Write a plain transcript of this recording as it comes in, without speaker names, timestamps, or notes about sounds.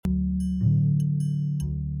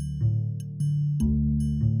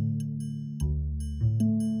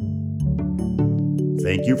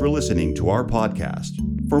Thank you for listening to our podcast.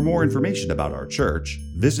 For more information about our church,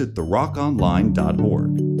 visit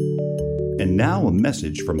therockonline.org. And now a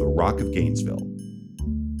message from the Rock of Gainesville.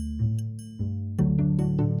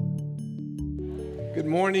 Good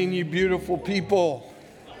morning, you beautiful people.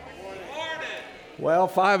 Well,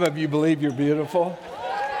 5 of you believe you're beautiful.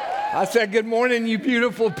 I said, good morning, you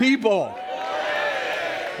beautiful people.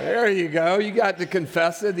 There you go. You got to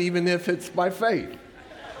confess it, even if it's by faith.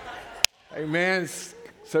 Amen. It's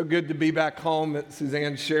so good to be back home.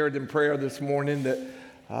 Suzanne shared in prayer this morning that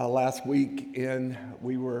last week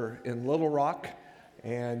we were in Little Rock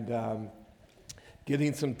and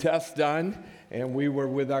getting some tests done. And we were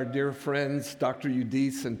with our dear friends, Dr.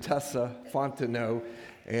 Eudice and Tessa Fontenot.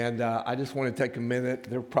 And I just want to take a minute,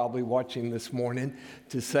 they're probably watching this morning,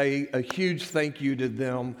 to say a huge thank you to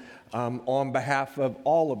them on behalf of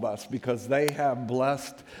all of us, because they have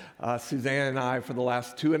blessed Suzanne and I for the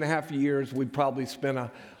last 2.5 years. We probably spent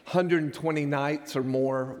 120 nights or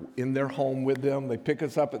more in their home with them. They pick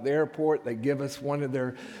us up at the airport. They give us one of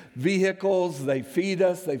their vehicles. They feed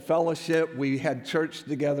us. They fellowship. We had church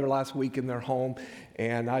together last week in their home.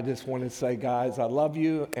 And I just want to say, guys, I love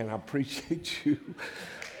you and I appreciate you.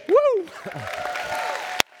 Woo!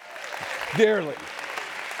 Dearly.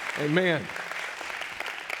 Amen.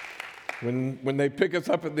 When they pick us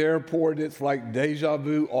up at the airport, it's like deja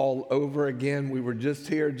vu all over again. We were just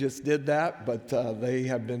here, just did that, but they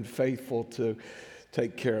have been faithful to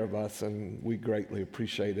take care of us, and we greatly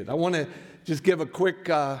appreciate it. I want to just give a quick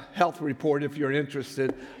health report if you're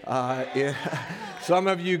interested. Some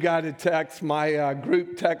of you got a text. My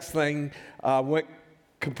group text thing went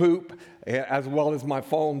kapoop, as well as my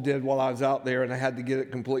phone did while I was out there, and I had to get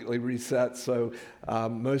it completely reset. So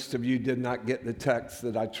most of you did not get the text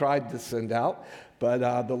that I tried to send out.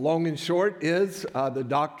 But the long and short is the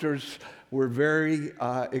doctors were very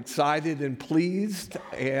excited and pleased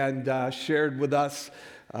and shared with us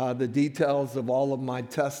the details of all of my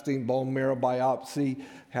testing, bone marrow biopsy,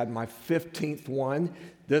 had my 15th one.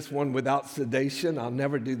 This one without sedation. I'll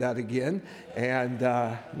never do that again. And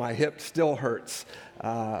my hip still hurts.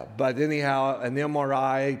 But anyhow, an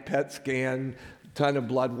MRI, PET scan, ton of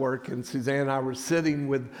blood work. And Suzanne and I were sitting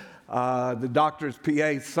with the doctor's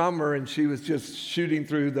PA, Summer, and she was just shooting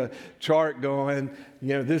through the chart going,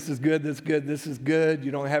 you know, this is good, this is good, this is good. You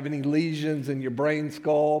don't have any lesions in your brain,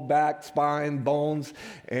 skull, back, spine, bones.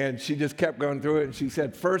 And she just kept going through it. And she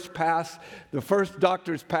said, first pass, the first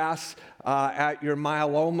doctor's pass at your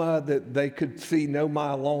myeloma, that they could see no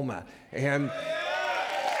myeloma. And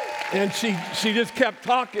she just kept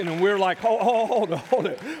talking, and we were like, hold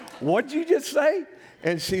it. What'd you just say?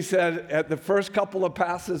 And she said at the first couple of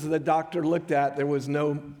passes the doctor looked at, there was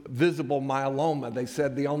no visible myeloma. They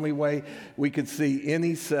said the only way we could see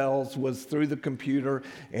any cells was through the computer,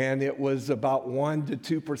 and it was about 1%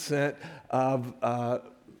 to 2% of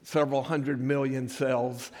several hundred million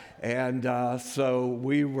cells. And so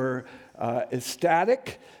we were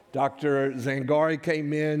ecstatic. Dr. Zangari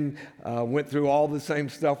came in, went through all the same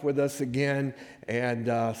stuff with us again, and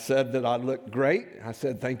said that I looked great. I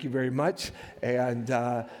said, thank you very much. And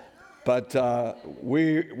but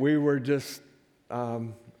we were just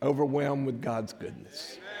overwhelmed with God's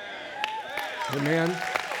goodness. Amen.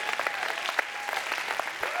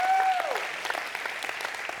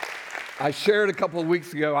 I shared a couple of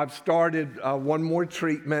weeks ago, I've started one more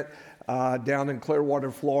treatment down in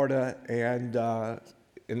Clearwater, Florida, and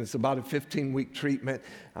it's about a 15-week treatment.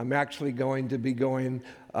 I'm actually going to be going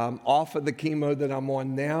off of the chemo that I'm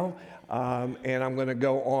on now, and I'm going to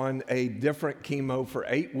go on a different chemo for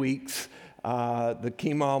 8 weeks. The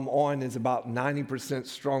chemo I'm on is about 90%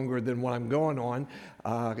 stronger than what I'm going on,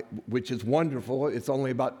 which is wonderful. It's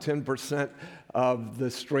only about 10% of the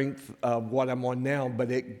strength of what I'm on now, but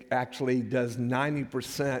it actually does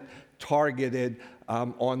 90% targeted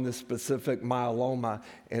on the specific myeloma.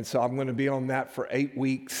 And so I'm going to be on that for 8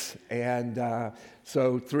 weeks. And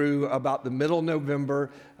so through about the middle of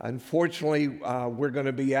November, unfortunately, we're going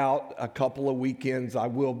to be out a couple of weekends. I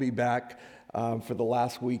will be back for the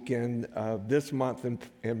last weekend this month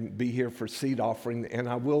and be here for seed offering. And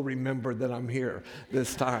I will remember that I'm here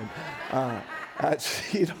this time at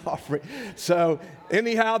seed offering. So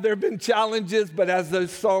anyhow, there have been challenges, but as those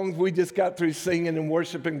songs we just got through singing and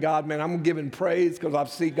worshiping God, man, I'm giving praise because I've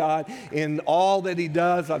seen God in all that he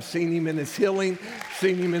does. I've seen him in his healing,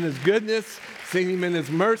 seen him in his goodness, seen him in his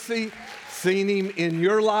mercy, seen him in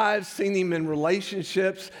your lives, seen him in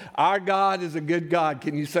relationships. Our God is a good God.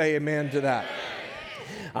 Can you say amen to that?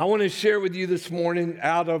 I want to share with you this morning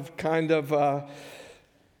out of kind of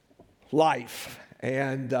life.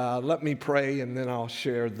 And let me pray, and then I'll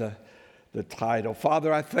share the the title.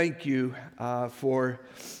 Father, I thank you for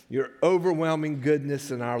your overwhelming goodness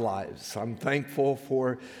in our lives. I'm thankful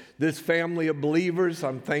for this family of believers.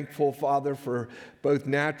 I'm thankful, Father, for both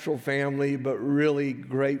natural family, but really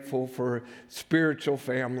grateful for spiritual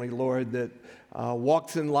family, Lord, that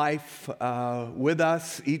walks in life with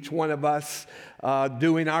us, each one of us,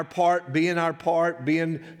 doing our part,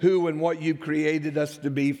 being who and what you've created us to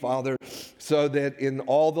be, Father, so that in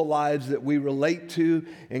all the lives that we relate to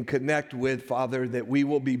and connect with, Father, that we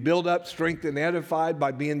will be built up, strengthened, edified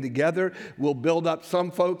by being together. We'll build up some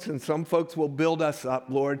folks, and some folks will build us up,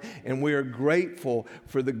 Lord, and we are grateful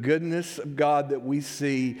for the goodness of God that we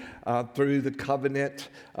see through the covenant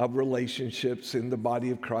of relationships in the body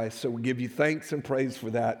of Christ. So we give you thanks and praise for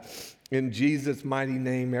that. In Jesus' mighty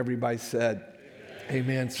name, everybody said,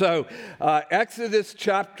 Amen. So, Exodus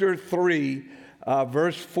chapter 3,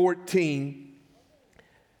 verse 14,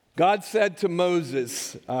 God said to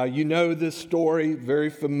Moses, you know this story, very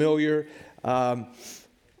familiar. God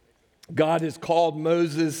has called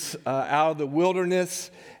Moses out of the wilderness,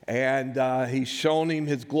 and he's shown him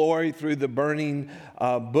his glory through the burning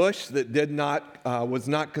bush that was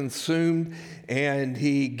not consumed, and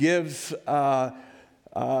he gives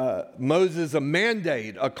Moses a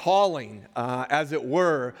mandate, a calling, as it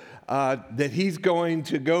were, that he's going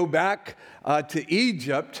to go back to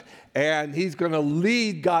Egypt, and he's going to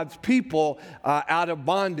lead God's people out of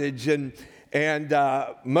bondage. And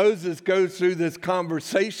Moses goes through this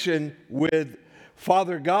conversation with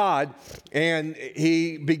Father God, and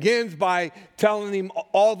he begins by telling him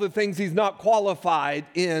all the things he's not qualified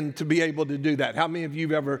in to be able to do that. How many of you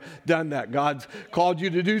have ever done that? God's called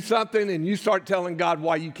you to do something, and you start telling God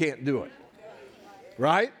why you can't do it.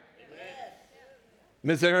 Right?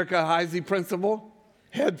 Miss Erica Heisey, principal,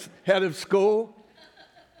 head of school.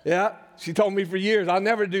 Yeah, she told me for years, I'll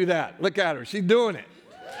never do that. Look at her. She's doing it,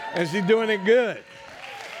 and she's doing it good.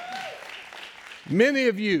 Many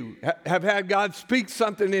of you have had God speak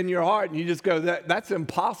something in your heart, and you just go, that's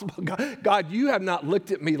impossible. God, you have not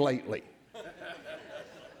looked at me lately.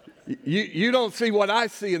 You don't see what I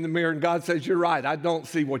see in the mirror, and God says, you're right. I don't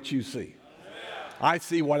see what you see. I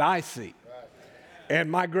see what I see.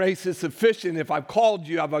 And my grace is sufficient. If I've called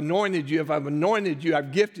you, I've anointed you. If I've anointed you,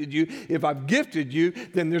 I've gifted you. If I've gifted you,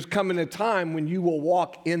 then there's coming a time when you will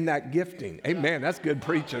walk in that gifting. Amen. That's good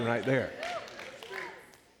preaching right there.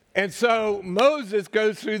 And so Moses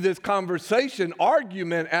goes through this conversation,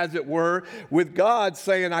 argument, as it were, with God,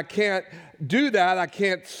 saying, I can't do that. I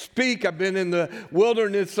can't speak. I've been in the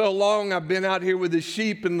wilderness so long. I've been out here with the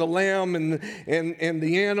sheep and the lamb and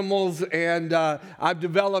the animals, and I've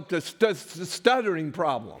developed a stuttering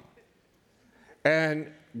problem.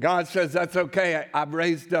 And God says, that's okay. I've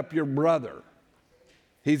raised up your brother.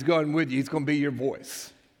 He's going with you. He's going to be your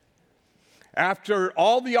voice. After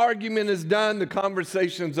all the argument is done, the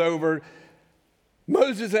conversation's over,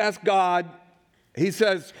 Moses asks God, he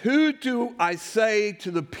says, who do I say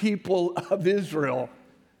to the people of Israel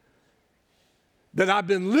that I've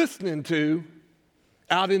been listening to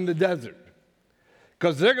out in the desert?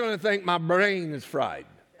 Because they're going to think my brain is fried.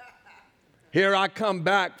 Here I come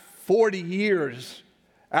back 40 years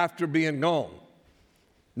after being gone.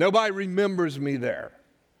 Nobody remembers me there.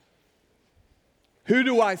 Who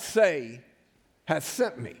do I say has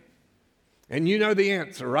sent me? And you know the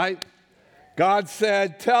answer, right? God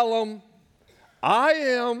said, tell them, I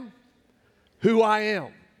am who I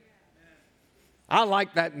am. I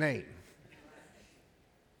like that name.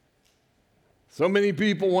 So many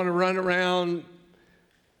people want to run around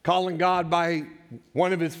calling God by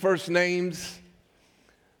one of his first names,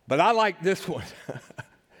 but I like this one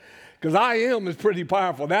because I am is pretty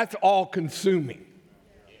powerful. That's all consuming.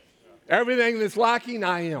 Everything that's lacking,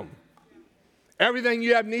 I am. Everything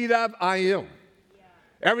you have need of, I am.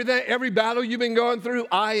 Every battle you've been going through,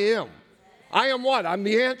 I am. I am what? I'm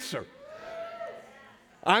the answer.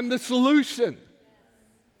 I'm the solution.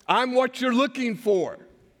 I'm what you're looking for.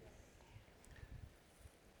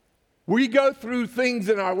 We go through things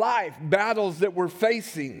in our life, battles that we're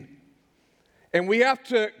facing, and we have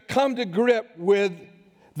to come to grip with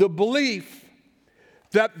the belief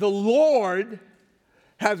that the Lord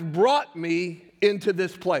has brought me into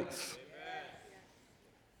this place.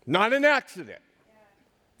 Not an accident.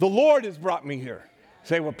 The Lord has brought me here.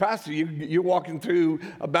 Say, well, Pastor, you're walking through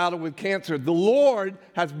a battle with cancer. The Lord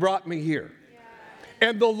has brought me here.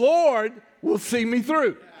 And the Lord will see me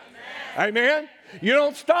through. Amen? You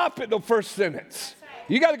don't stop at the first sentence.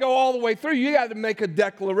 You got to go all the way through. You got to make a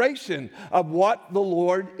declaration of what the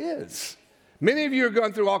Lord is. Many of you are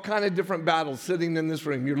going through all kinds of different battles sitting in this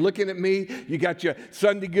room. You're looking at me. You got your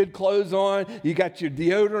Sunday good clothes on. You got your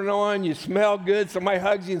deodorant on. You smell good. Somebody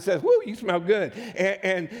hugs you and says, whoo, you smell good.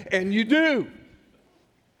 And you do.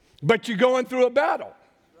 But you're going through a battle.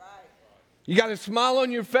 You got a smile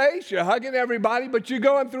on your face. You're hugging everybody, but you're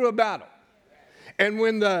going through a battle. And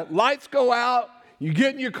when the lights go out, you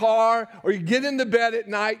get in your car or you get into bed at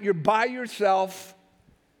night, you're by yourself.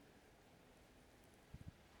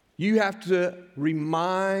 You have to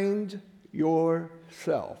remind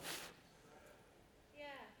yourself,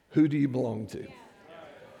 who do you belong to?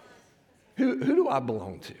 Who do I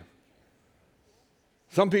belong to?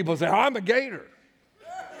 Some people say, I'm a Gator.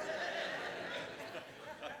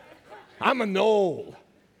 I'm a Knoll.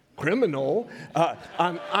 Criminal.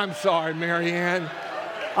 I'm sorry, Marianne.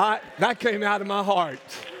 That came out of my heart.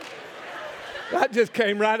 That just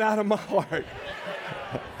came right out of my heart.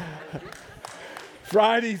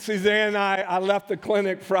 Friday, Suzanne and I left the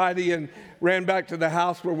clinic Friday and ran back to the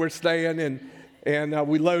house where we're staying, and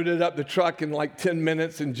we loaded up the truck in like 10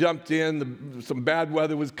 minutes and jumped in. Some bad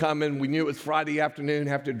weather was coming. We knew it was Friday afternoon,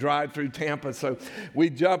 have to drive through Tampa. So we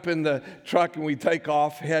jump in the truck and we take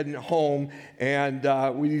off heading home. And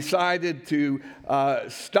we decided to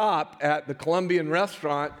stop at the Colombian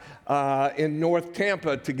restaurant in North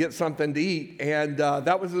Tampa to get something to eat. And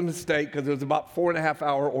that was a mistake because it was about 4.5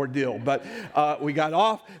 hour ordeal. But we got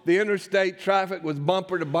off the interstate. Traffic was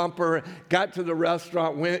bumper to bumper. Got to the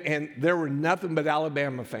restaurant, went, and there were nothing but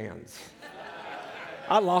Alabama fans.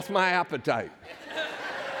 I lost my appetite.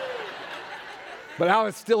 But I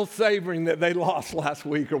was still savoring that they lost last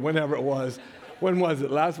week or whenever it was. When was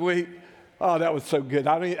it? Last week? Oh, that was so good.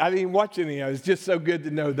 I didn't even watch any of it. It was just so good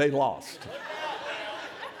to know they lost.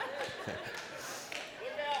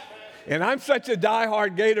 And I'm such a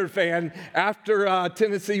diehard Gator fan. After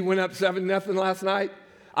Tennessee went up 7-0 last night,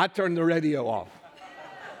 I turned the radio off.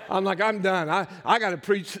 I'm like, I'm done. I got to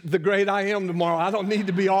preach the great I am tomorrow. I don't need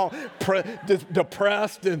to be all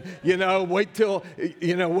depressed and, wait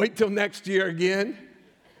till next year again.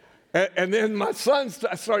 And then my son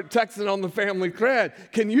started texting on the family thread,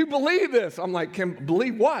 can you believe this? I'm like,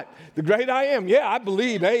 believe what? The great I am? Yeah, I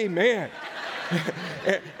believe. Amen.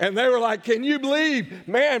 And they were like, can you believe,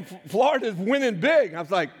 man, Florida's winning big? I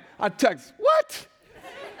was like, I text, what?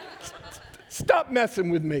 Stop messing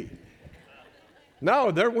with me.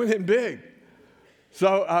 No, they're winning big.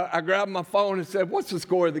 So I grabbed my phone and said, what's the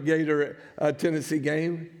score of the Gator-Tennessee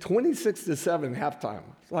game? 26-7 halftime.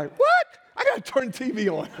 I was like, what? I got to turn TV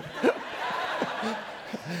on.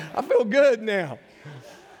 I feel good now.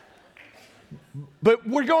 But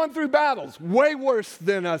we're going through battles way worse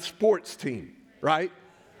than a sports team, right?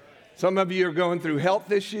 Some of you are going through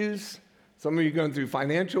health issues. Some of you are going through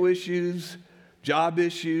financial issues, job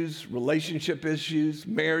issues, relationship issues,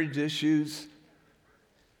 marriage issues.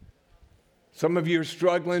 Some of you are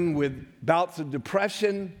struggling with bouts of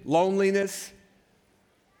depression, loneliness.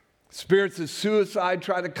 Spirits of suicide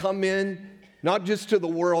try to come in, not just to the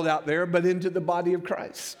world out there, but into the body of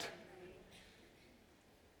Christ.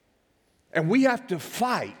 And we have to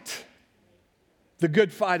fight the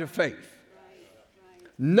good fight of faith.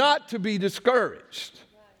 Not to be discouraged.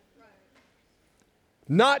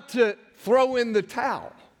 Not to throw in the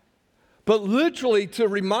towel. But literally to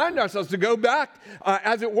remind ourselves to go back,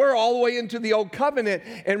 as it were, all the way into the old covenant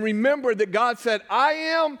and remember that God said, I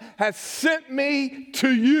am has sent me to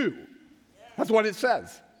you. That's what it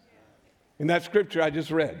says in that scripture I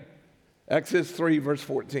just read. Exodus 3, verse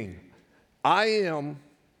 14. I am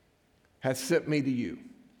has sent me to you.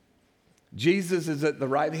 Jesus is at the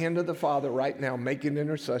right hand of the Father right now making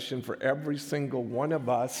intercession for every single one of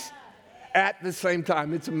us at the same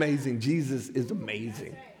time. It's amazing. Jesus is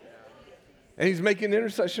amazing. And he's making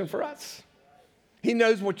intercession for us. He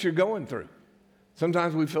knows what you're going through.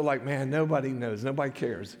 Sometimes we feel like, man, nobody knows, nobody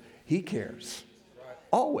cares. He cares.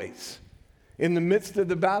 Always. In the midst of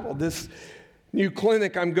the battle, this new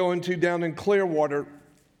clinic I'm going to down in Clearwater,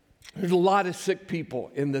 there's a lot of sick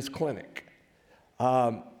people in this clinic.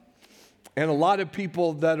 And a lot of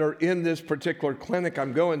people that are in this particular clinic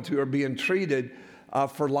I'm going to are being treated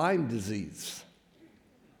for Lyme disease.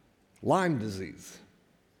 Lyme disease.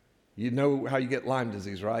 You know how you get Lyme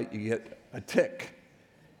disease, right? You get a tick.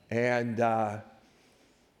 And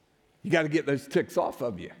you got to get those ticks off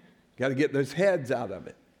of you. You got to get those heads out of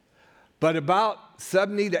it. But about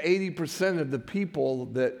 70 to 80% of the people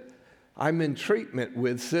that I'm in treatment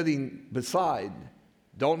with sitting beside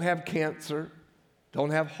don't have cancer,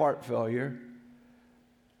 don't have heart failure,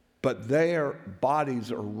 but their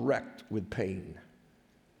bodies are wrecked with pain.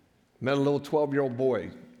 Met a little 12-year-old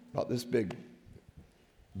boy, about this big.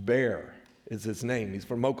 Bear is his name. He's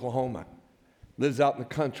from Oklahoma. lives out in the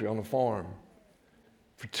country on a farm.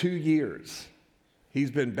 For 2 years,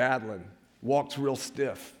 he's been battling, walks real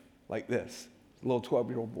stiff like this, a little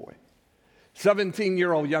 12-year-old boy.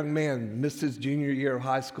 17-year-old young man missed his junior year of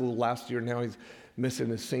high school last year. Now he's missing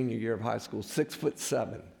his senior year of high school,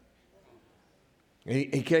 6'7".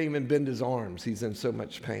 He can't even bend his arms. He's in so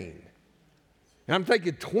much pain. And I'm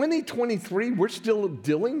thinking, 2023, we're still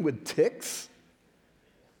dealing with ticks?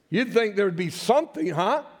 You'd think there would be something,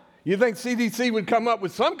 huh? You'd think CDC would come up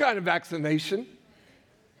with some kind of vaccination.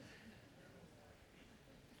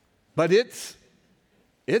 But it's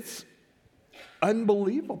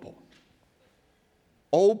unbelievable.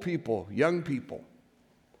 Old people, young people.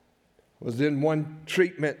 I was in one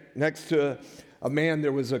treatment next to a man.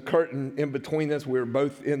 There was a curtain in between us. We were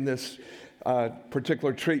both in this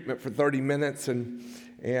particular treatment for 30 minutes, and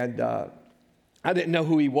I didn't know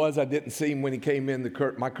who he was. I didn't see him when he came in.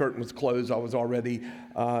 My curtain was closed. I was already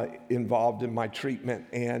involved in my treatment,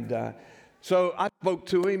 and so I spoke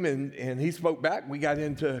to him, and he spoke back. We got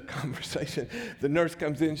into a conversation. The nurse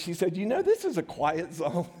comes in. She said, this is a quiet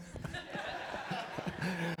zone.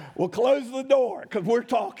 Well, close the door because we're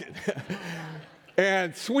talking.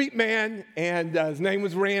 And sweet man, and his name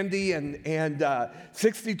was Randy, and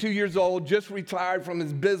 62 years old, just retired from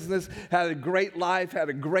his business, had a great life, had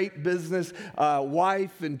a great business,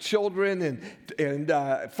 wife and children, and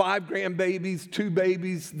 5 grandbabies, 2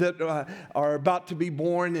 babies that are about to be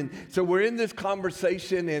born. And so we're in this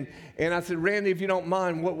conversation, and I said, Randy, if you don't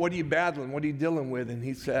mind, what are you battling? What are you dealing with? And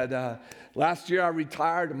he said, last year I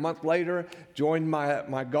retired. A month later, joined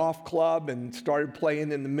my golf club and started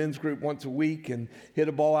playing in the men's group once a week and hit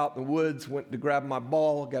a ball out in the woods, went to grab my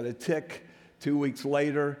ball, got a tick. 2 weeks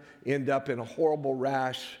later, end up in a horrible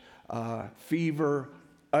rash, fever,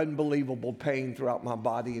 unbelievable pain throughout my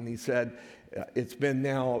body. And he said, it's been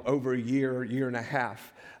now over a year and a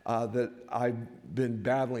half that I've been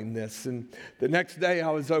battling this. And the next day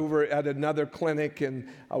I was over at another clinic, and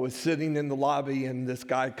I was sitting in the lobby, and this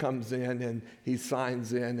guy comes in and he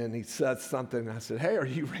signs in and he says something. I said, hey, are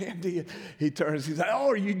you Randy? And he turns, he said, oh,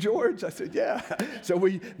 are you George? I said, yeah. So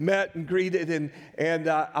we met and greeted, and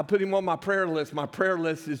I put him on my prayer list. My prayer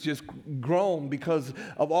list is just grown because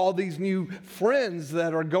of all these new friends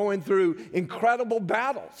that are going through incredible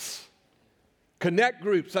battles. Connect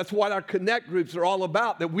groups, that's what our connect groups are all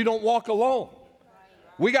about, that we don't walk alone.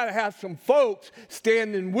 We got to have some folks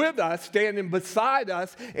standing with us, standing beside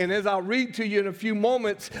us. And as I'll read to you in a few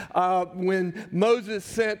moments, when Moses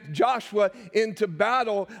sent Joshua into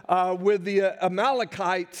battle with the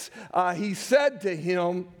Amalekites, he said to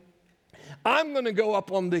him, I'm going to go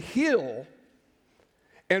up on the hill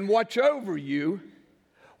and watch over you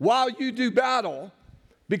while you do battle,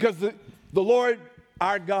 because the Lord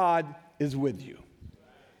our God is with you.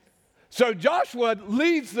 So Joshua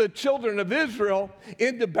leads the children of Israel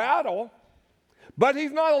into battle, but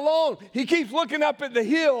he's not alone. He keeps looking up at the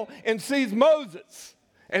hill and sees Moses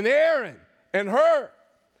and Aaron and Hur.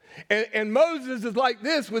 And Moses is like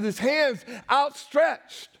this with his hands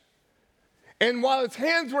outstretched. And while his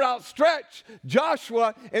hands were outstretched,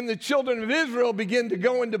 Joshua and the children of Israel begin to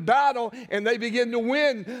go into battle, and they begin to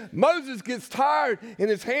win. Moses gets tired, and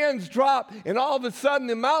his hands drop, and all of a sudden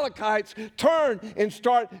the Amalekites turn and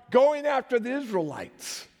start going after the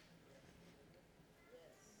Israelites.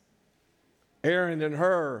 Aaron and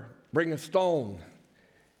Hur bring a stone,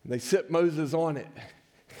 and they sit Moses on it.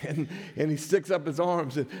 And he sticks up his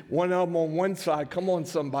arms, and one of them on one side. Come on,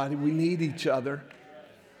 somebody, we need each other.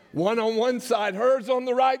 One on one side, Hur's on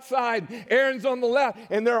the right side, Aaron's on the left,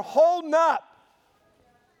 and they're holding up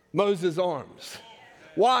Moses' arms.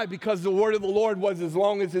 Why? Because the word of the Lord was, as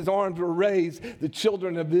long as his arms were raised, the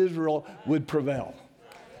children of Israel would prevail.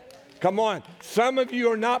 Come on. Some of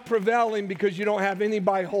you are not prevailing because you don't have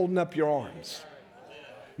anybody holding up your arms.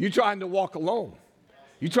 You're trying to walk alone.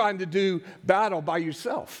 You're trying to do battle by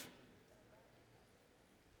yourself.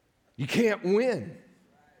 You can't win.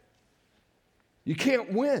 You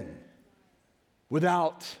can't win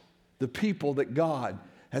without the people that God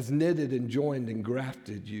has knitted and joined and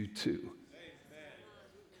grafted you to.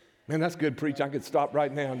 Man, that's good preaching. I could stop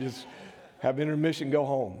right now and just have intermission, go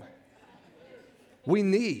home. We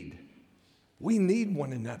need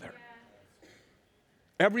one another.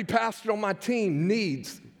 Every pastor on my team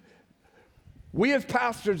needs. We as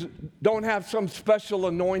pastors don't have some special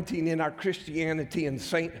anointing in our Christianity and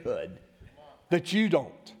sainthood that you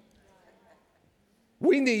don't.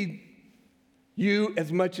 We need you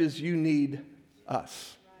as much as you need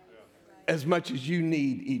us, as much as you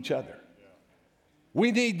need each other.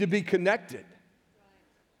 We need to be connected.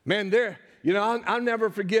 Man, You know, I'll never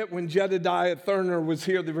forget when Jedediah Thurner was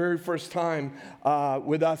here the very first time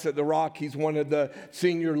with us at The Rock. He's one of the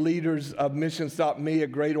senior leaders of Missions.me, a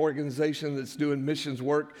great organization that's doing missions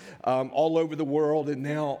work all over the world and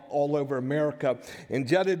now all over America. And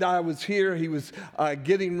Jedediah was here. He was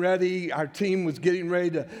getting ready. Our team was getting ready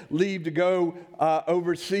to leave to go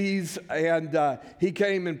overseas. And he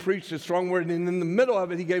came and preached a strong word. And in the middle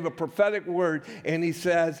of it, he gave a prophetic word. And he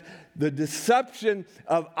says, the deception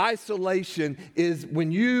of isolation is when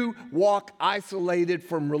you walk isolated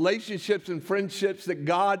from relationships and friendships that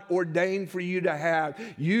God ordained for you to have,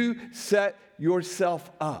 you set yourself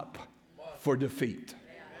up for defeat.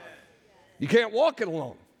 You can't walk it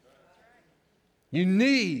alone. You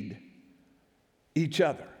need each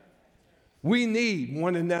other. We need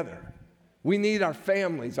one another. We need our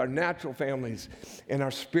families, our natural families, and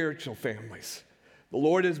our spiritual families. The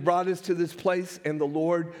Lord has brought us to this place, and the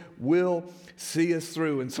Lord will see us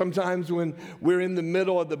through. And sometimes when we're in the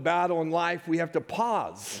middle of the battle in life, we have to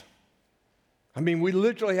pause. I mean, we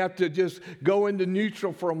literally have to just go into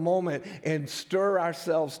neutral for a moment and stir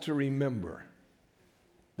ourselves to remember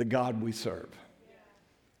the God we serve.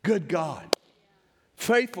 Good God.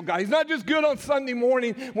 Faithful God. He's not just good on Sunday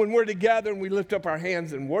morning when we're together and we lift up our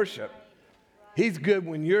hands in worship. He's good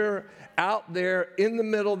when you're out there in the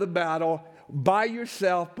middle of the battle by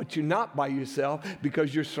yourself, but you're not by yourself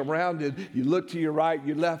because you're surrounded. You look to your right,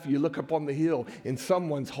 your left, you look up on the hill, and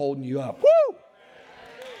someone's holding you up. Woo!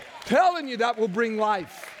 Telling you that will bring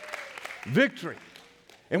life, victory.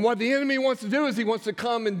 And what the enemy wants to do is he wants to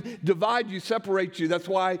come and divide you, separate you. That's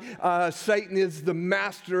why Satan is the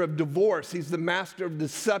master of divorce. He's the master of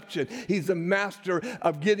deception. He's the master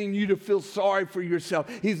of getting you to feel sorry for yourself.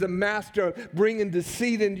 He's the master of bringing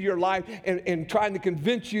deceit into your life and trying to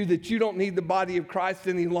convince you that you don't need the body of Christ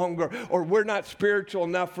any longer, or we're not spiritual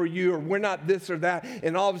enough for you, or we're not this or that.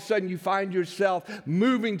 And all of a sudden you find yourself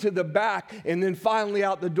moving to the back and then finally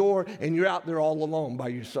out the door, and you're out there all alone by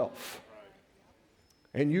yourself.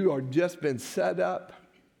 And you are just been set up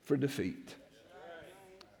for defeat.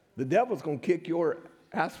 The devil's going to kick your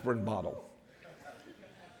aspirin bottle.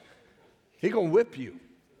 He's going to whip you.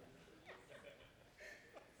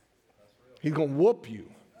 He's going to whoop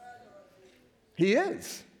you. He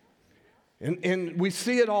is. And we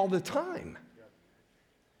see it all the time.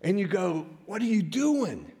 And you go, what are you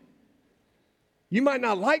doing? You might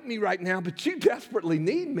not like me right now, but you desperately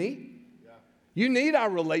need me. You need our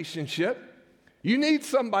relationship. You need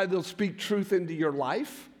somebody that'll speak truth into your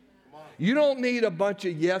life. You don't need a bunch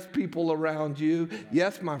of yes people around you.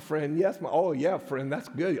 Yes, my friend. Yes, oh, yeah, friend. That's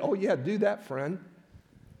good. Oh, yeah, do that, friend.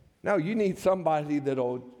 No, you need somebody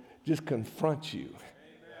that'll just confront you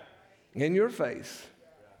in your face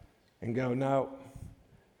and go, no,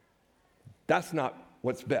 that's not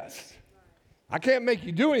what's best. I can't make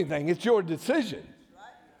you do anything. It's your decision.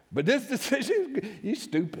 But this decision, you're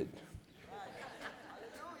stupid.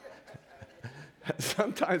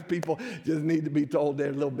 Sometimes people just need to be told they're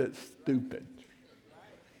a little bit stupid.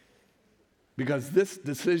 Because this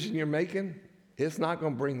decision you're making, it's not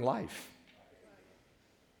going to bring life.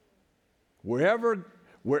 Wherever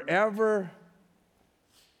the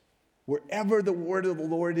word of the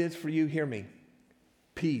Lord is for you, hear me,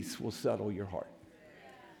 peace will settle your heart.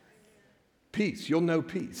 Peace, you'll know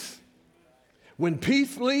peace. When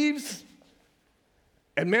peace leaves,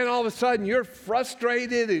 and man, all of a sudden you're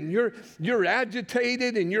frustrated and you're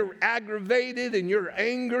agitated and you're aggravated and you're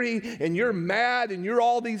angry and you're mad and you're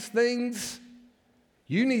all these things.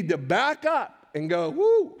 You need to back up and go,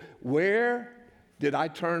 whoo, where did I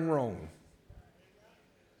turn wrong?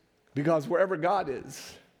 Because wherever God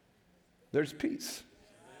is, there's peace.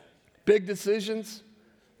 Big decisions,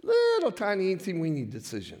 little tiny teeny-weeny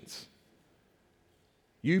decisions.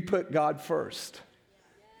 You put God first.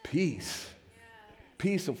 Peace.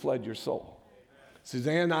 Peace will flood your soul.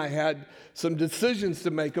 Suzanne and I had some decisions to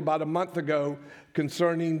make about a month ago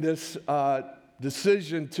concerning this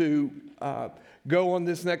decision to go on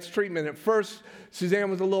this next treatment. At first, Suzanne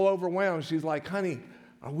was a little overwhelmed. She's like, honey,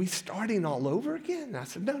 are we starting all over again? And I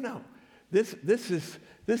said, no. This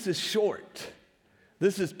is short.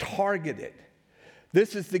 This is targeted.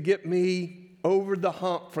 This is to get me over the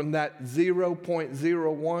hump from that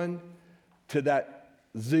 0.01 to that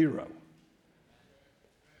 0.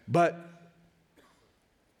 But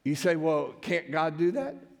you say, well, can't God do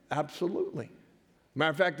that? Absolutely. Matter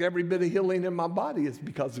of fact, every bit of healing in my body is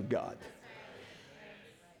because of God.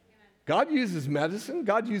 God uses medicine.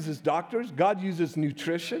 God uses doctors. God uses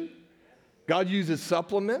nutrition. God uses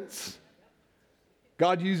supplements.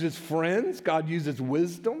 God uses friends. God uses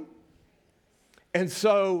wisdom. And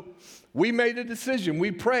so we made a decision.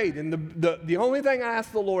 We prayed. And the only thing I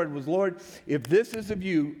asked the Lord was, Lord, if this is of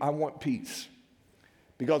you, I want peace.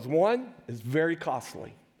 Because one, it's very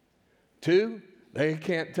costly. Two, they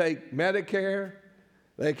can't take Medicare.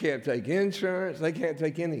 They can't take insurance. They can't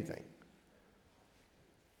take anything.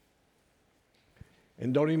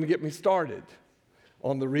 And don't even get me started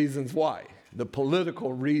on the reasons why. The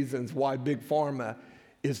political reasons why Big Pharma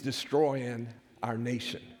is destroying our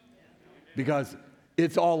nation. Because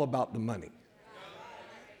it's all about the money.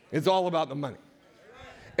 It's all about the money.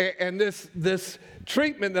 And this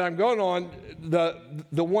treatment that I'm going on,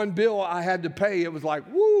 the one bill I had to pay, it was like,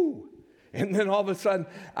 woo! And then all of a sudden,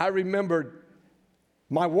 I remembered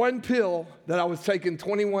my one pill that I was taking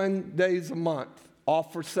 21 days a month,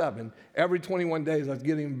 off for 7. Every 21 days, I was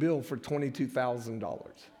getting a bill for $22,000.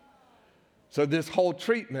 So this whole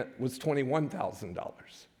treatment was $21,000.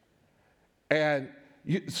 And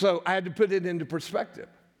so I had to put it into perspective.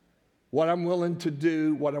 What I'm willing to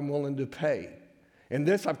do, what I'm willing to pay. And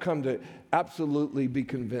this I've come to absolutely be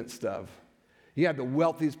convinced of. You have the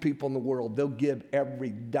wealthiest people in the world. They'll give every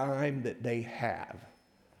dime that they have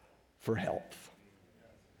for health.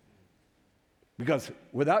 Because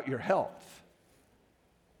without your health,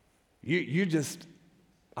 you just,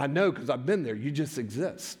 I know because I've been there, you just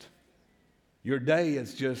exist. Your day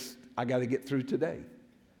is just, I got to get through today.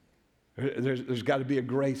 There's got to be a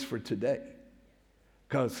grace for today.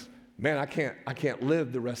 Because, man, I can't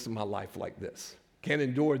live the rest of my life like this. Can't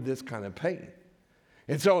endure this kind of pain.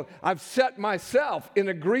 And so I've set myself in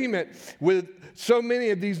agreement with so many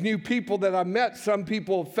of these new people that I met. Some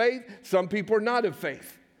people of faith, some people are not of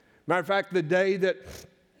faith. Matter of fact, the day that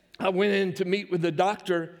I went in to meet with the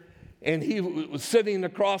doctor, and he was sitting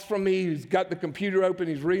across from me. He's got the computer open.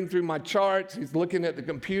 He's reading through my charts. He's looking at the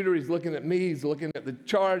computer. He's looking at me. He's looking at the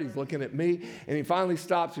chart. He's looking at me. And he finally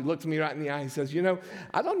stops. He looks me right in the eye. He says, you know,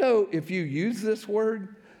 I don't know if you use this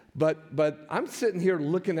word, but I'm sitting here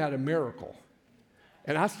looking at a miracle.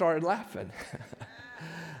 And I started laughing.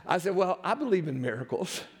 I said, well, I believe in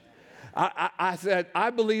miracles. I said, I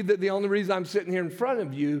believe that the only reason I'm sitting here in front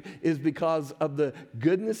of you is because of the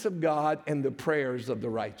goodness of God and the prayers of the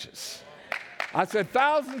righteous. I said,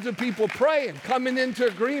 thousands of people praying, coming into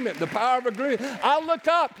agreement, the power of agreement. I look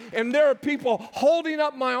up and there are people holding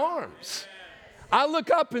up my arms. I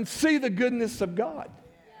look up and see the goodness of God.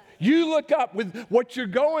 You look up with what you're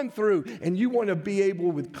going through and you want to be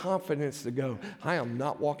able with confidence to go, I am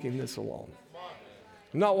not walking this alone.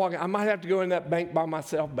 I'm not walking. I might have to go in that bank by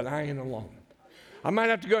myself, but I ain't alone. I might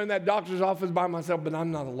have to go in that doctor's office by myself, but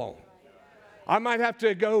I'm not alone. I might have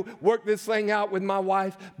to go work this thing out with my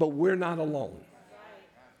wife, but we're not alone.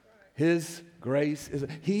 His grace is,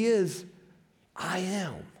 He is, I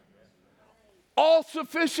am. All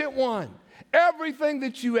sufficient one. Everything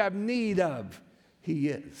that you have need of, He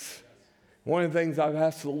is. One of the things I've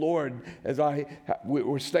asked the Lord as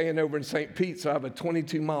we're staying over in St. Pete, so I have a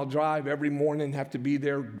 22-mile drive every morning, have to be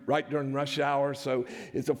there right during rush hour, so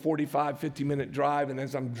it's a 45, 50-minute drive, and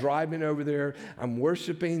as I'm driving over there, I'm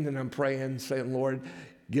worshiping and I'm praying, saying, Lord,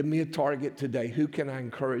 give me a target today. Who can I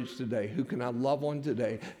encourage today? Who can I love on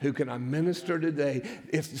today? Who can I minister today?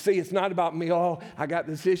 It's not about me. Oh, I got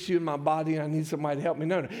this issue in my body and I need somebody to help me.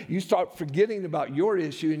 No. You start forgetting about your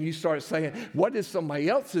issue and you start saying, what is somebody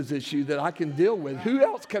else's issue that I can deal with? Who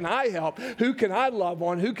else can I help? Who can I love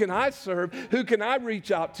on? Who can I serve? Who can I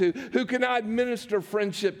reach out to? Who can I administer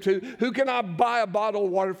friendship to? Who can I buy a bottle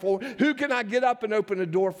of water for? Who can I get up and open a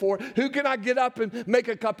door for? Who can I get up and make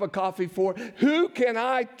a cup of coffee for? Who can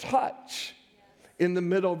I touch in the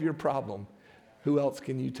middle of your problem? Who else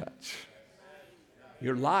can you touch?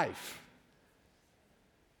 Your life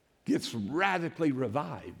gets radically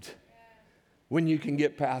revived when you can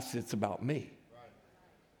get past it's about me.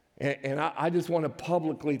 And I just want to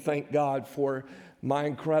publicly thank God for my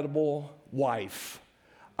incredible wife,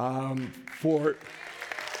 for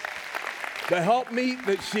the helpmeet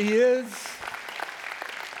that she is.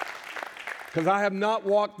 Because I have not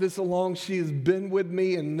walked this alone. She has been with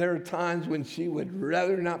me, and there are times when she would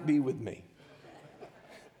rather not be with me.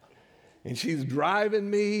 And she's driving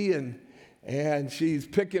me, and she's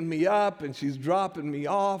picking me up, and she's dropping me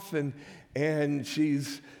off, and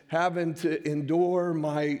she's having to endure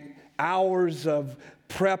my hours of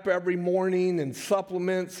prep every morning and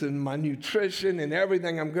supplements and my nutrition and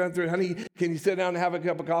everything I'm going through. Honey, can you sit down and have a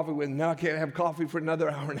cup of coffee with me? No, I can't have coffee for another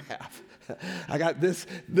hour and a half. I got this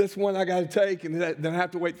one I got to take, and then I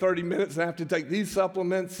have to wait 30 minutes, and I have to take these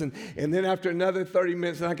supplements, and then after another 30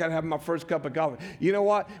 minutes, then I got to have my first cup of coffee. You know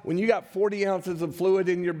what? When you got 40 ounces of fluid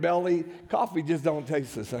in your belly, coffee just don't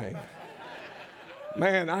taste the same.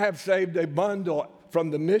 Man, I have saved a bundle from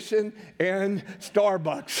the mission and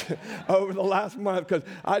Starbucks over the last month because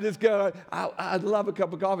I just go, I'd love a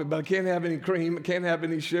cup of coffee, but I can't have any cream, I can't have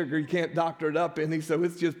any sugar, you can't doctor it up any, so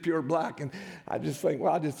it's just pure black. And I just think,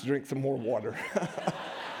 well, I'll just drink some more water.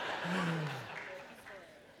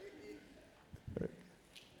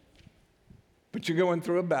 But you're going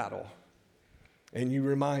through a battle, and you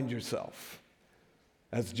remind yourself,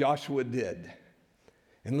 as Joshua did.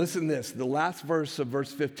 And listen to this, the last verse of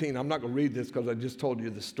verse 15, I'm not going to read this because I just told you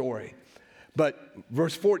the story. But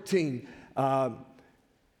verse 14,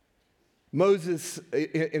 Moses,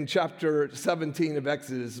 in chapter 17 of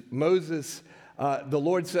Exodus, Moses, the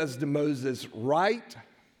Lord says to Moses, write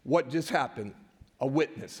what just happened, a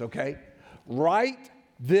witness, okay? Write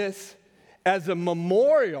this as a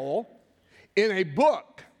memorial in a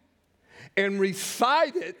book and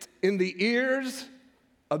recite it in the ears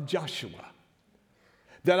of Joshua,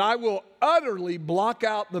 that I will utterly block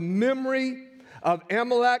out the memory of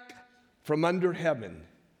Amalek from under heaven.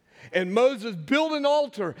 And Moses built an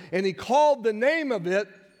altar, and he called the name of it,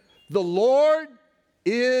 the Lord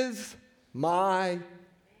is my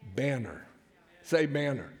banner. Say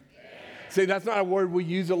banner. See, that's not a word we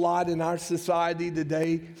use a lot in our society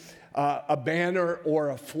today, a banner or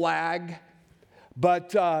a flag.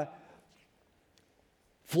 But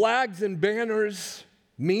flags and banners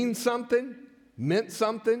mean something, meant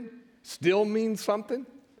something, still mean something.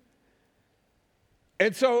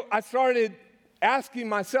 And so I started asking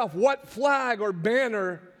myself, what flag or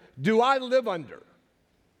banner do I live under?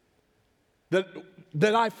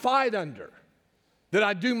 That I fight under? That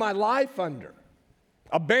I do my life under?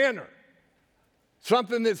 A banner.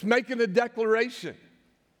 Something that's making a declaration.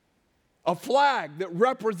 A flag that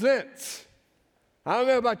represents. I don't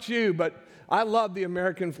know about you, but I love the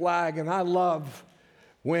American flag, and I love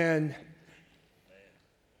when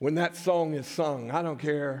that song is sung. I don't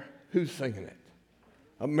care who's singing it.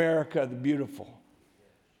 America the Beautiful.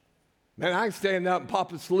 Man, I can stand up and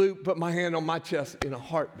pop a salute, put my hand on my chest in a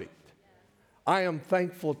heartbeat. I am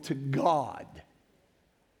thankful to God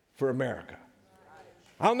for America.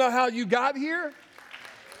 I don't know how you got here,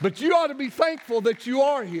 but you ought to be thankful that you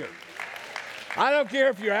are here. I don't care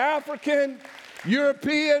if you're African,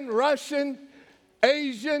 European, Russian,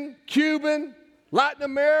 Asian, Cuban, Latin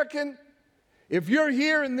American. If you're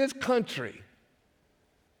here in this country,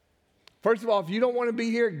 first of all, if you don't want to be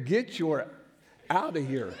here, get your out of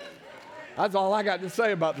here. That's all I got to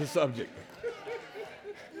say about the subject.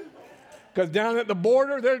 Because down at the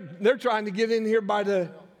border, they're trying to get in here by the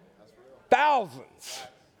thousands.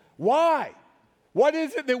 Why? What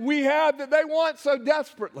is it that we have that they want so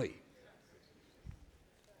desperately?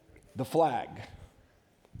 The flag,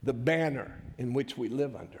 the banner in which we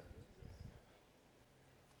live under.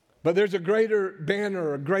 But there's a greater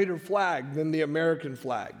banner, a greater flag than the American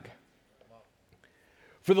flag.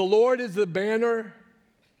 For the Lord is the banner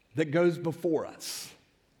that goes before us.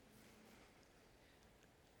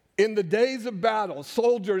 In the days of battle,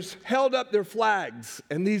 soldiers held up their flags,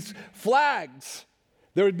 and these flags,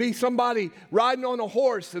 there would be somebody riding on a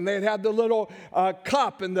horse, and they'd have the little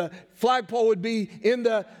cup, and the flagpole would be in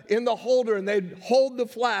the holder, and they'd hold the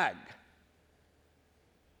flag.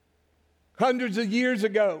 Hundreds of years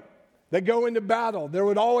ago, they go into battle. There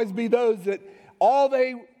would always be those that all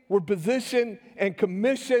they were positioned and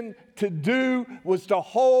commissioned to do was to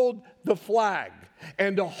hold the flag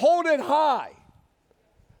and to hold it high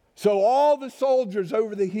so all the soldiers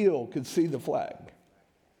over the hill could see the flag.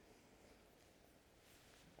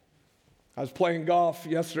 I was playing golf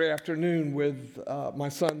yesterday afternoon with my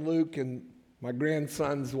son Luke and my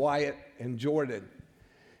grandsons Wyatt and Jordan.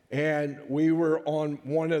 And we were on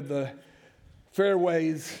one of the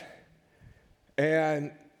fairways,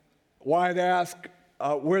 and Wyatt asked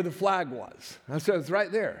where the flag was. I said, it's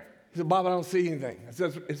right there. He said, Bob, I don't see anything. I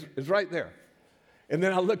said, it's right there. And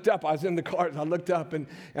then I looked up. I was in the cart, and I looked up, and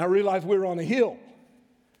I realized we were on a hill.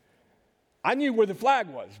 I knew where the flag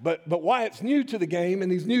was, but Wyatt's new to the game,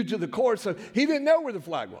 and he's new to the course, so he didn't know where the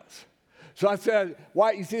flag was. So I said,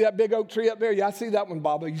 Wyatt, you see that big oak tree up there? Yeah, I see that one,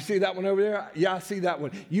 Bob. You see that one over there? Yeah, I see that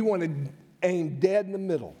one. You want to aim dead in the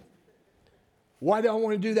middle. Why do I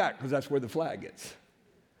want to do that? Because that's where the flag is.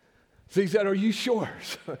 So he said, are you sure?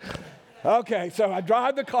 Okay, so I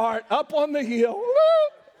drive the cart up on the hill.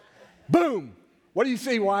 Whoop, boom. What do you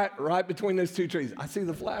see, Wyatt, right between those two trees? I see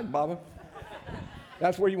the flag, Baba.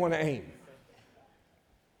 That's where you want to aim.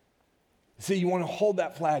 See, you want to hold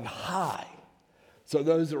that flag high so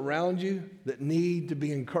those around you that need to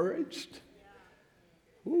be encouraged.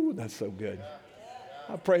 Ooh, that's so good.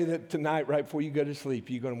 I pray that tonight, right before you go to sleep,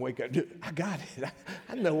 you're going to wake up. Dude, I got it.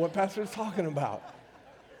 I know what Pastor's talking about.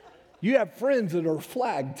 You have friends that are a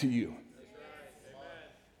flag to you.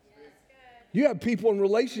 You have people in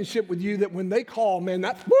relationship with you that when they call, man,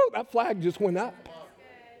 that flag just went up.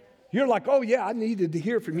 You're like, oh, yeah, I needed to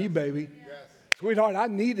hear from you, baby. Yes. Sweetheart, I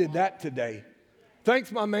needed that today.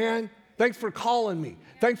 Thanks, my man. Thanks for calling me.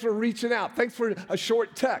 Thanks for reaching out. Thanks for a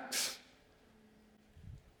short text.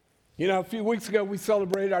 You know, a few weeks ago, we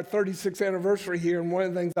celebrated our 36th anniversary here, and one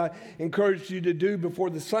of the things I encouraged you to do before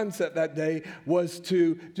the sunset that day was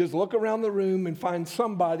to just look around the room and find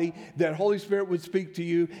somebody that Holy Spirit would speak to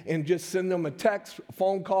you and just send them a text, a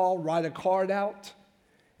phone call, write a card out,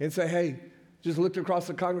 and say, hey, just looked across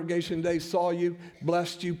the congregation today, saw you,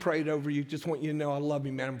 blessed you, prayed over you. Just want you to know I love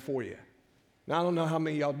you, man. I'm for you. Now, I don't know how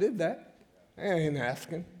many of y'all did that. I ain't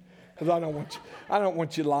asking, because I don't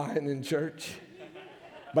want you lying in church.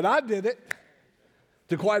 But I did it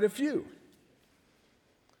to quite a few.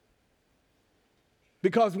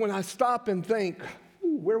 Because when I stop and think,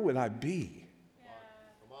 where would I be? Yeah.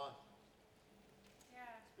 Come on. Yeah.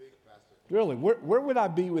 Speak, Pastor. Really, where would I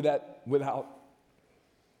be without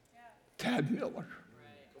Tad Miller? Right.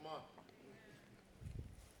 Come on.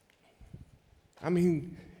 I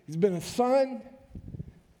mean, he's been a son,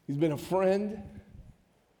 he's been a friend,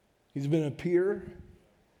 he's been a peer,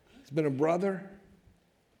 he's been a brother.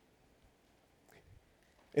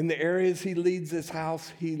 In the areas he leads this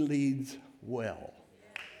house, he leads well.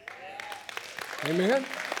 Amen?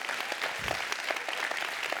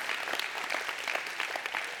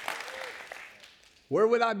 Where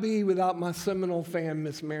would I be without my Seminole fan,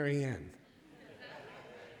 Miss Mary Ann?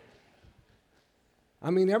 I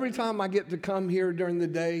mean, every time I get to come here during the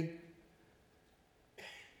day,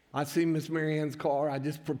 I see Miss Mary Ann's car, I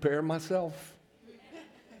just prepare myself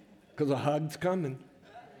because a hug's coming.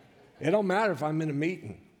 It don't matter if I'm in a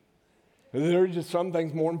meeting. There are just some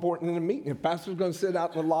things more important than a meeting. If pastor's going to sit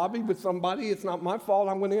out in the lobby with somebody, it's not my fault.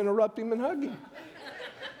 I'm going to interrupt him and hug him.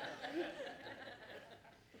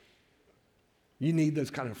 You need those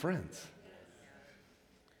kind of friends.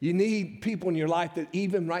 You need people in your life that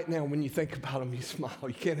even right now when you think about them, you smile.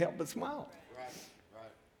 You can't help but smile.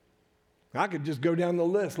 Right. I could just go down the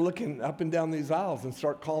list looking up and down these aisles and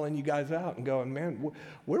start calling you guys out and going, man,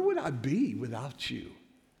 where would I be without you?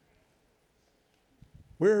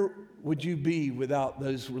 Where would you be without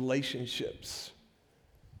those relationships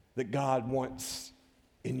that God wants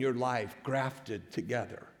in your life, grafted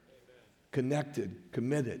together, connected,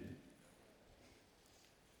 committed?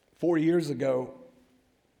 4 years ago,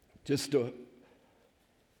 just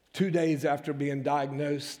 2 days after being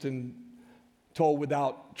diagnosed and told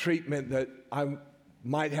without treatment that I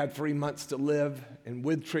might have 3 months to live, and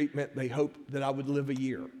with treatment, they hoped that I would live a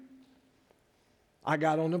year. I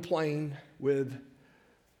got on a plane with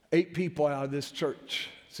 8 people out of this church,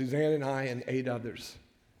 Suzanne and I and 8 others.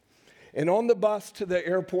 And on the bus to the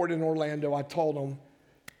airport in Orlando, I told them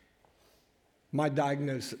my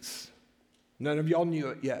diagnosis. None of y'all knew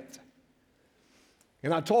it yet.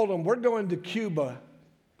 And I told them, we're going to Cuba,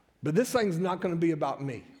 but this thing's not going to be about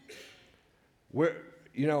me.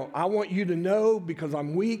 I want you to know because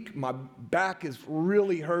I'm weak, my back is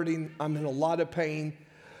really hurting, I'm in a lot of pain,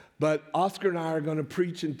 but Oscar and I are going to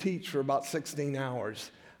preach and teach for about 16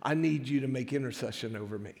 hours. I need you to make intercession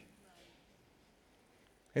over me.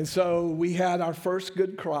 And so we had our first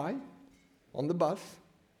good cry on the bus.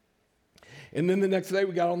 And then the next day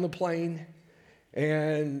we got on the plane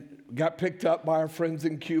and got picked up by our friends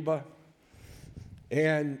in Cuba.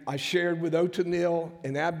 And I shared with Otanil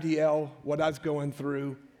and Abdiel what I was going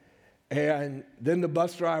through. And then the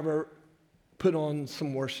bus driver put on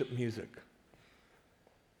some worship music.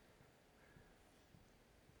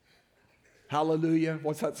 Hallelujah.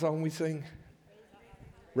 What's that song we sing?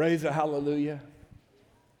 Raise a hallelujah.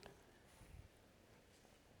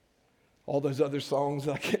 All those other songs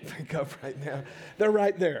I can't think of right now. They're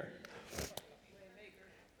right there.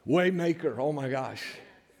 Waymaker. Oh my gosh.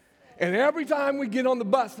 And every time we get on the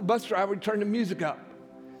bus driver would turn the music up.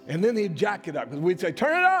 And then he'd jack it up because we'd say,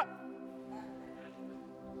 turn it up.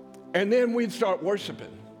 And then we'd start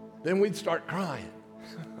worshiping. Then we'd start crying.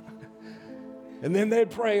 And then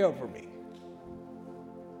they'd pray over me.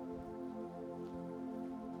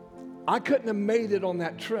 I couldn't have made it on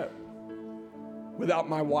that trip without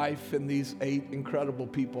my wife and these 8 incredible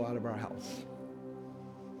people out of our house.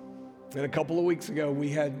 And a couple of weeks ago, we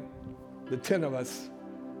had the 10 of us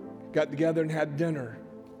got together and had dinner,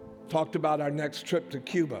 talked about our next trip to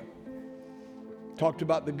Cuba, talked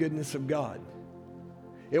about the goodness of God.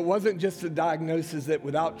 It wasn't just a diagnosis that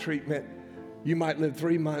without treatment, you might live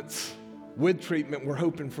 3 months. With treatment, we're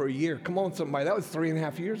hoping for a year. Come on, somebody, that was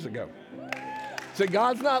 3.5 years ago. So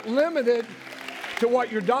God's not limited to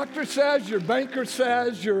what your doctor says, your banker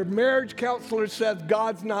says, your marriage counselor says.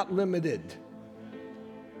 God's not limited.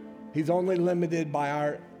 He's only limited by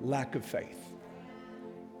our lack of faith.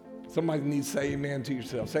 Somebody needs to say amen to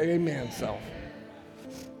yourself. Say amen, self.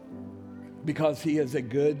 Because he is a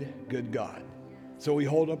good, good God. So we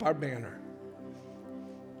hold up our banner.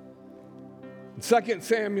 In 2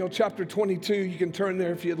 Samuel chapter 22, you can turn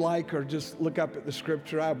there if you'd like, or just look up at the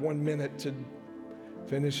scripture. I have 1 minute to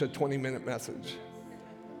finish a 20-minute message.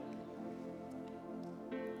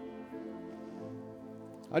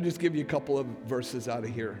 I'll just give you a couple of verses out of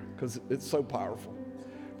here because it's so powerful.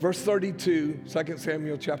 Verse 32, 2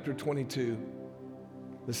 Samuel chapter 22,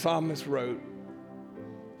 the psalmist wrote,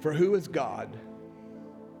 "For who is God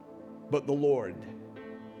but the Lord?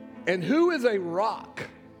 And who is a rock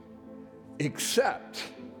except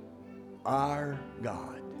our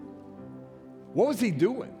God?" What was he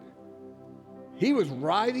doing? He was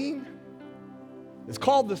writing, it's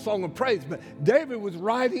called the Song of Praise, but David was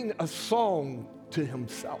writing a song to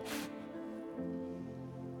himself.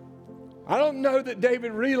 I don't know that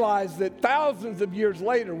David realized that thousands of years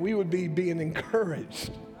later we would be being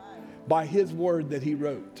encouraged by his word that he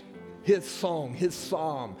wrote, his song, his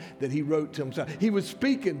psalm that he wrote to himself. He was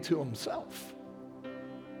speaking to himself.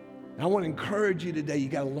 And I want to encourage you today, you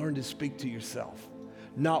got to learn to speak to yourself.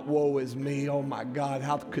 Not woe is me, oh my God,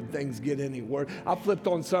 how could things get any worse? I flipped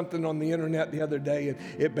on something on the internet the other day, and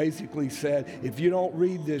it basically said, if you don't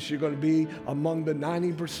read this, you're going to be among the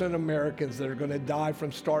 90% Americans that are going to die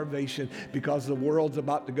from starvation because the world's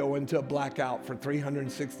about to go into a blackout for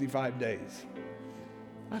 365 days.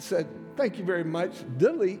 I said, thank you very much,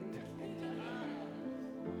 delete.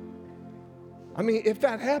 I mean, if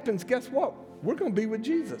that happens, guess what? We're going to be with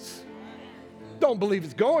Jesus. Don't believe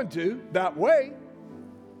it's going to that way.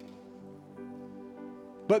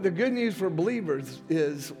 But the good news for believers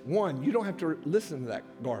is, one, you don't have to listen to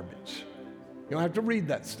that garbage. You don't have to read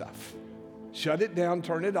that stuff. Shut it down,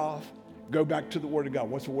 turn it off, go back to the Word of God.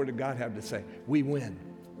 What's the Word of God have to say? We win.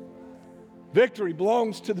 Victory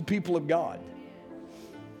belongs to the people of God.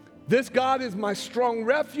 This God is my strong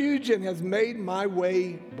refuge and has made my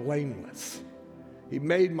way blameless. He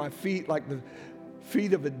made my feet like the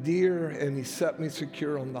feet of a deer, and he set me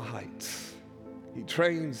secure on the heights. He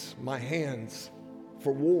trains my hands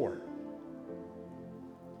for war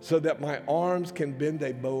so that my arms can bend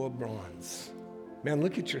a bow of bronze. Man,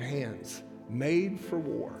 look at your hands. Made for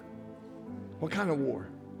war. What kind of war?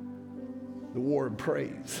 The war of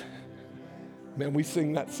praise. Man, we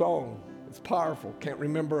sing that song. It's powerful. Can't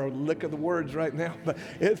remember a lick of the words right now, but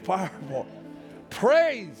it's powerful.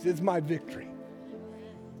 Praise is my victory.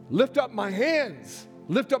 Lift up my hands.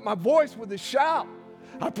 Lift up my voice with a shout.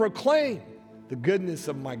 I proclaim the goodness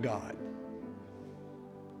of my God.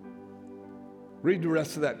 Read the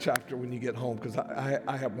rest of that chapter when you get home, because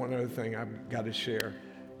I have one other thing I've got to share,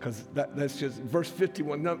 because that's just verse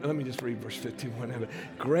 51. No, let me just read verse 51.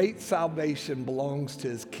 Great salvation belongs to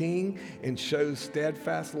his king and shows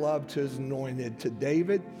steadfast love to his anointed, to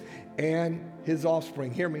David and his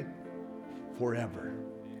offspring. Hear me, forever.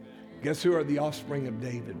 Guess who are the offspring of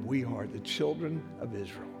David? We are the children of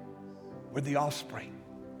Israel. We're the offspring.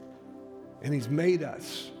 And he's made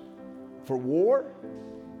us for war,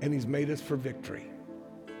 and he's made us for victory.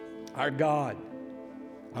 Our God,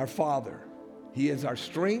 our Father, he is our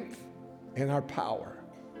strength and our power.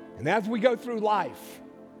 And as we go through life,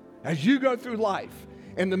 as you go through life,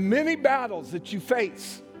 and the many battles that you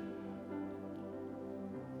face,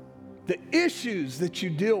 the issues that you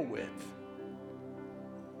deal with,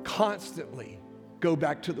 constantly go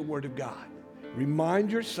back to the Word of God.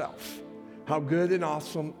 Remind yourself how good and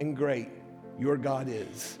awesome and great your God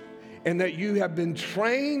is, and that you have been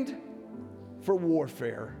trained for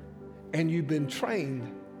warfare, and you've been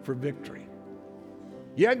trained for victory.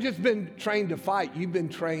 You haven't just been trained to fight, you've been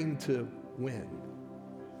trained to win.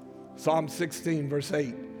 Psalm 16 verse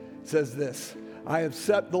 8 says this, I have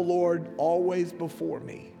set the Lord always before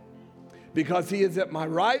me. Because he is at my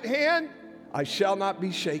right hand, I shall not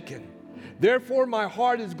be shaken. Therefore my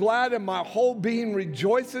heart is glad and my whole being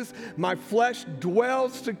rejoices. My flesh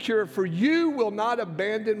dwells secure, for you will not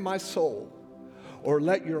abandon my soul or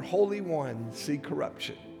let your Holy One see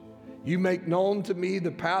corruption. You make known to me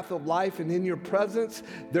the path of life, and in your presence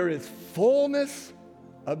there is fullness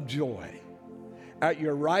of joy. At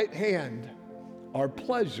your right hand are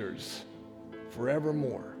pleasures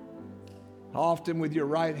forevermore. How often with your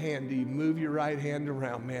right hand do you move your right hand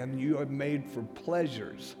around? Man, you are made for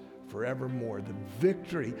pleasures forevermore. The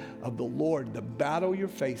victory of the Lord, the battle you're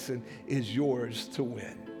facing, is yours to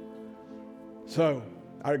win. So,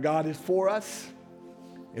 our God is for us,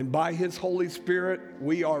 and by his Holy Spirit,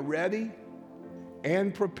 we are ready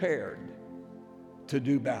and prepared to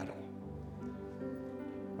do battle.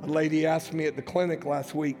 A lady asked me at the clinic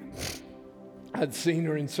last week. I'd seen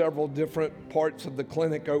her in several different parts of the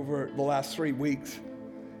clinic over the last 3 weeks.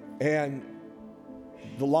 And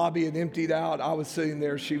the lobby had emptied out. I was sitting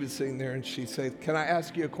there, she was sitting there, and she said, "Can I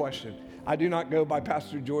ask you a question?" I do not go by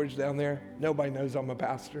Pastor George down there. Nobody knows I'm a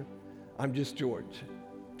pastor. I'm just George,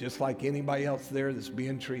 just like anybody else there that's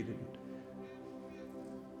being treated.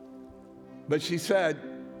 But she said,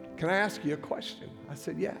 "Can I ask you a question?" I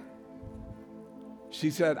said, "Yeah."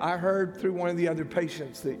 She said, "I heard through one of the other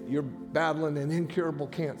patients that you're battling an incurable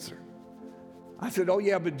cancer." I said, "Oh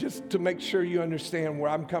yeah, but just to make sure you understand where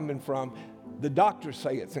I'm coming from, the doctors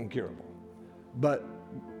say it's incurable, but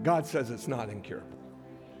God says it's not incurable."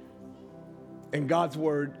 And God's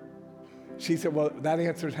word, she said, "Well, that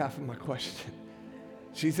answers half of my question."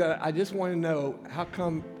 She said, "I just want to know, how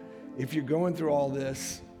come if you're going through all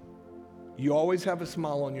this, you always have a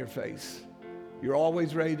smile on your face, you're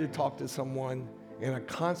always ready to talk to someone, and I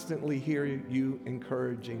constantly hear you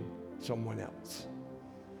encouraging someone else?"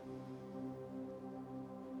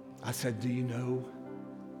 I said, "Do you know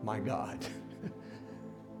my God?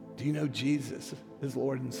 Do you know Jesus is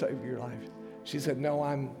Lord and Savior of your life?" She said, "No,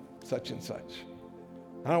 I'm such and such.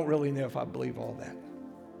 I don't really know if I believe all that."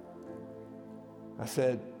 I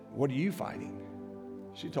said, "What are you fighting?"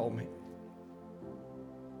 She told me.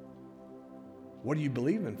 "What are you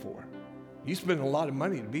believing for? You spend a lot of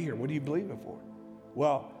money to be here. What are you believing for?"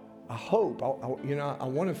 "Well, I hope, I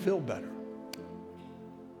want to feel better."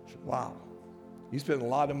 I said, "Wow, you spend a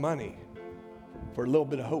lot of money for a little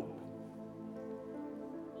bit of hope.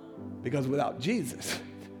 Because without Jesus,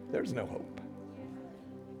 there's no hope."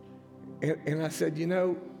 And I said,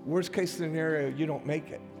 worst case scenario, you don't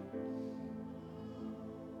make it.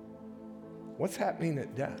 What's happening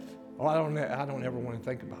at death? Oh, I don't ever want to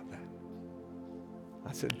think about that.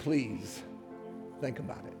 I said, "Please think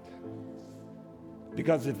about it.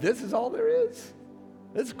 Because if this is all there is,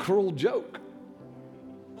 it's a cruel joke.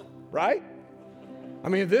 Right? I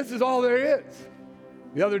mean, if this is all there is."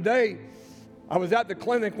 The other day, I was at the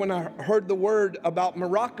clinic when I heard the word about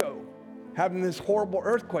Morocco having this horrible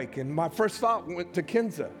earthquake. And my first thought went to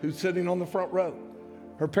Kenza, who's sitting on the front row.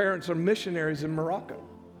 Her parents are missionaries in Morocco.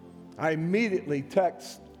 I immediately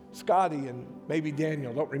text Scotty and maybe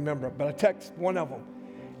Daniel, don't remember, but I text one of them.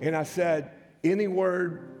 And I said, "Any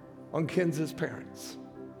word on Kenza's parents?"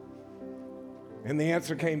 And the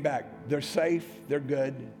answer came back, "They're safe, they're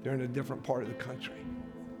good, they're in a different part of the country."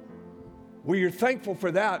 Well, you're thankful for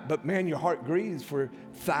that, but man, your heart grieves for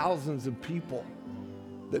thousands of people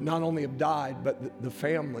that not only have died, but the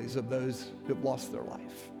families of those who have lost their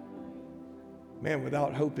life. Man,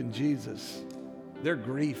 without hope in Jesus, their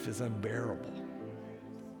grief is unbearable.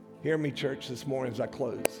 Hear me, church, this morning as I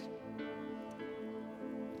close.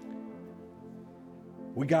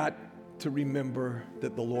 We got to remember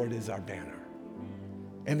that the Lord is our banner.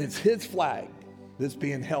 And it's His flag that's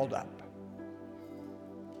being held up.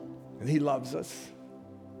 And He loves us.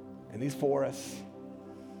 And He's for us.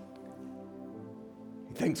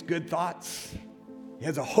 He thinks good thoughts. He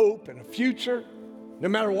has a hope and a future. No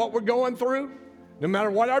matter what we're going through, no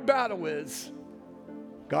matter what our battle is,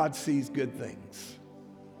 God sees good things.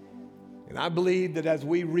 And I believe that as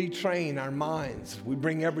we retrain our minds, we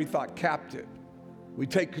bring every thought captive. We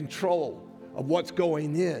take control of what's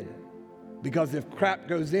going in. Because if crap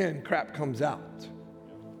goes in, crap comes out.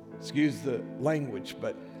 Excuse the language,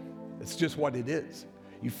 but it's just what it is.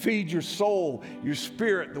 You feed your soul, your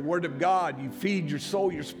spirit, the Word of God. You feed your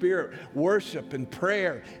soul, your spirit, worship and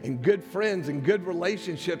prayer and good friends and good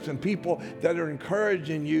relationships and people that are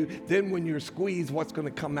encouraging you. Then when you're squeezed, what's going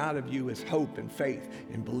to come out of you is hope and faith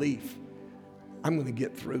and belief. I'm going to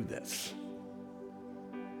get through this.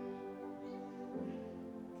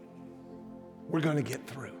 We're going to get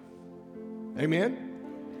through.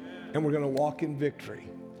 Amen? And we're going to walk in victory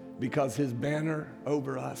because His banner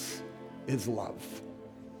over us is love.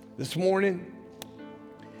 This morning,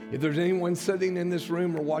 if there's anyone sitting in this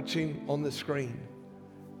room or watching on the screen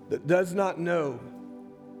that does not know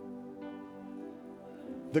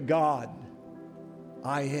the God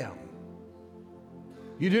I am,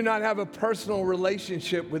 you do not have a personal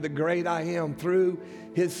relationship with the great I am through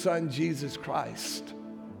His Son, Jesus Christ,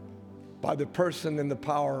 by the person and the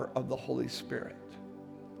power of the Holy Spirit.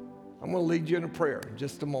 I'm going to lead you in a prayer in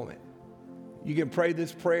just a moment. You can pray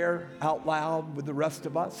this prayer out loud with the rest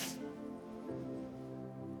of us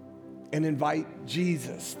and invite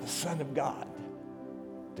Jesus, the Son of God,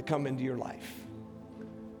 to come into your life.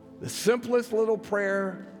 The simplest little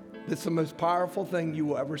prayer that's the most powerful thing you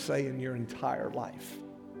will ever say in your entire life.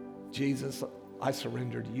 Jesus, I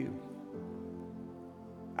surrender to you.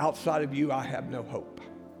 Outside of you, I have no hope.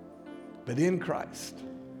 But in Christ,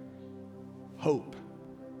 hope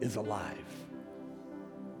is alive.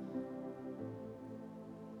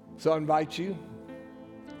 So I invite you,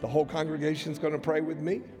 the whole congregation's going to pray with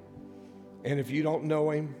me. And if you don't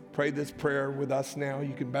know him, pray this prayer with us now.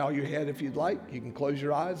 You can bow your head if you'd like. You can close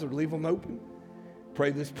your eyes or leave them open.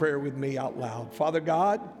 Pray this prayer with me out loud. Father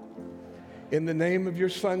God, in the name of your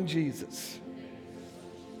Son Jesus,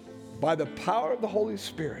 by the power of the Holy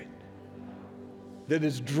Spirit that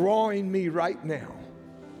is drawing me right now,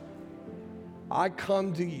 I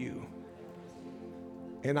come to you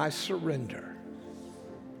and I surrender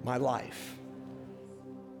my life,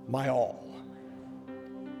 my all.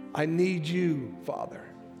 I need you, Father.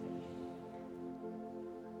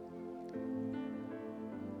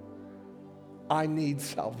 I need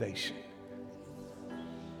salvation.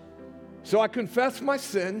 So I confess my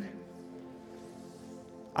sin,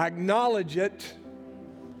 I acknowledge it,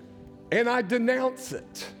 and I denounce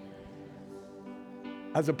it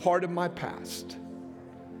as a part of my past,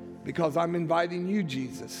 because I'm inviting you,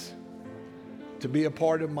 Jesus, to be a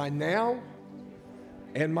part of my now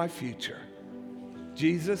and my future.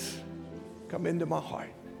 Jesus, come into my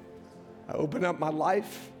heart. I open up my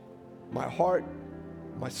life, my heart,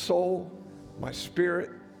 my soul, my spirit.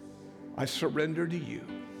 I surrender to you.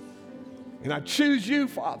 And I choose you,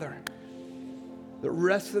 Father, the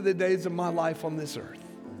rest of the days of my life on this earth.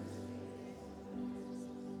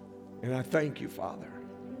 And I thank you, Father,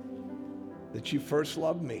 that you first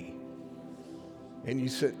loved me and you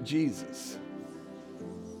sent Jesus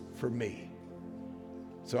for me.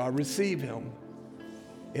 So I receive him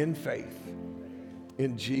in faith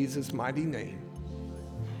in Jesus' mighty name.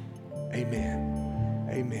 Amen.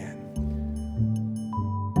 Amen.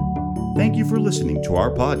 Thank you for listening to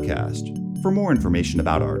our podcast. For more information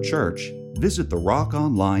about our church, visit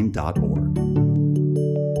therockonline.org.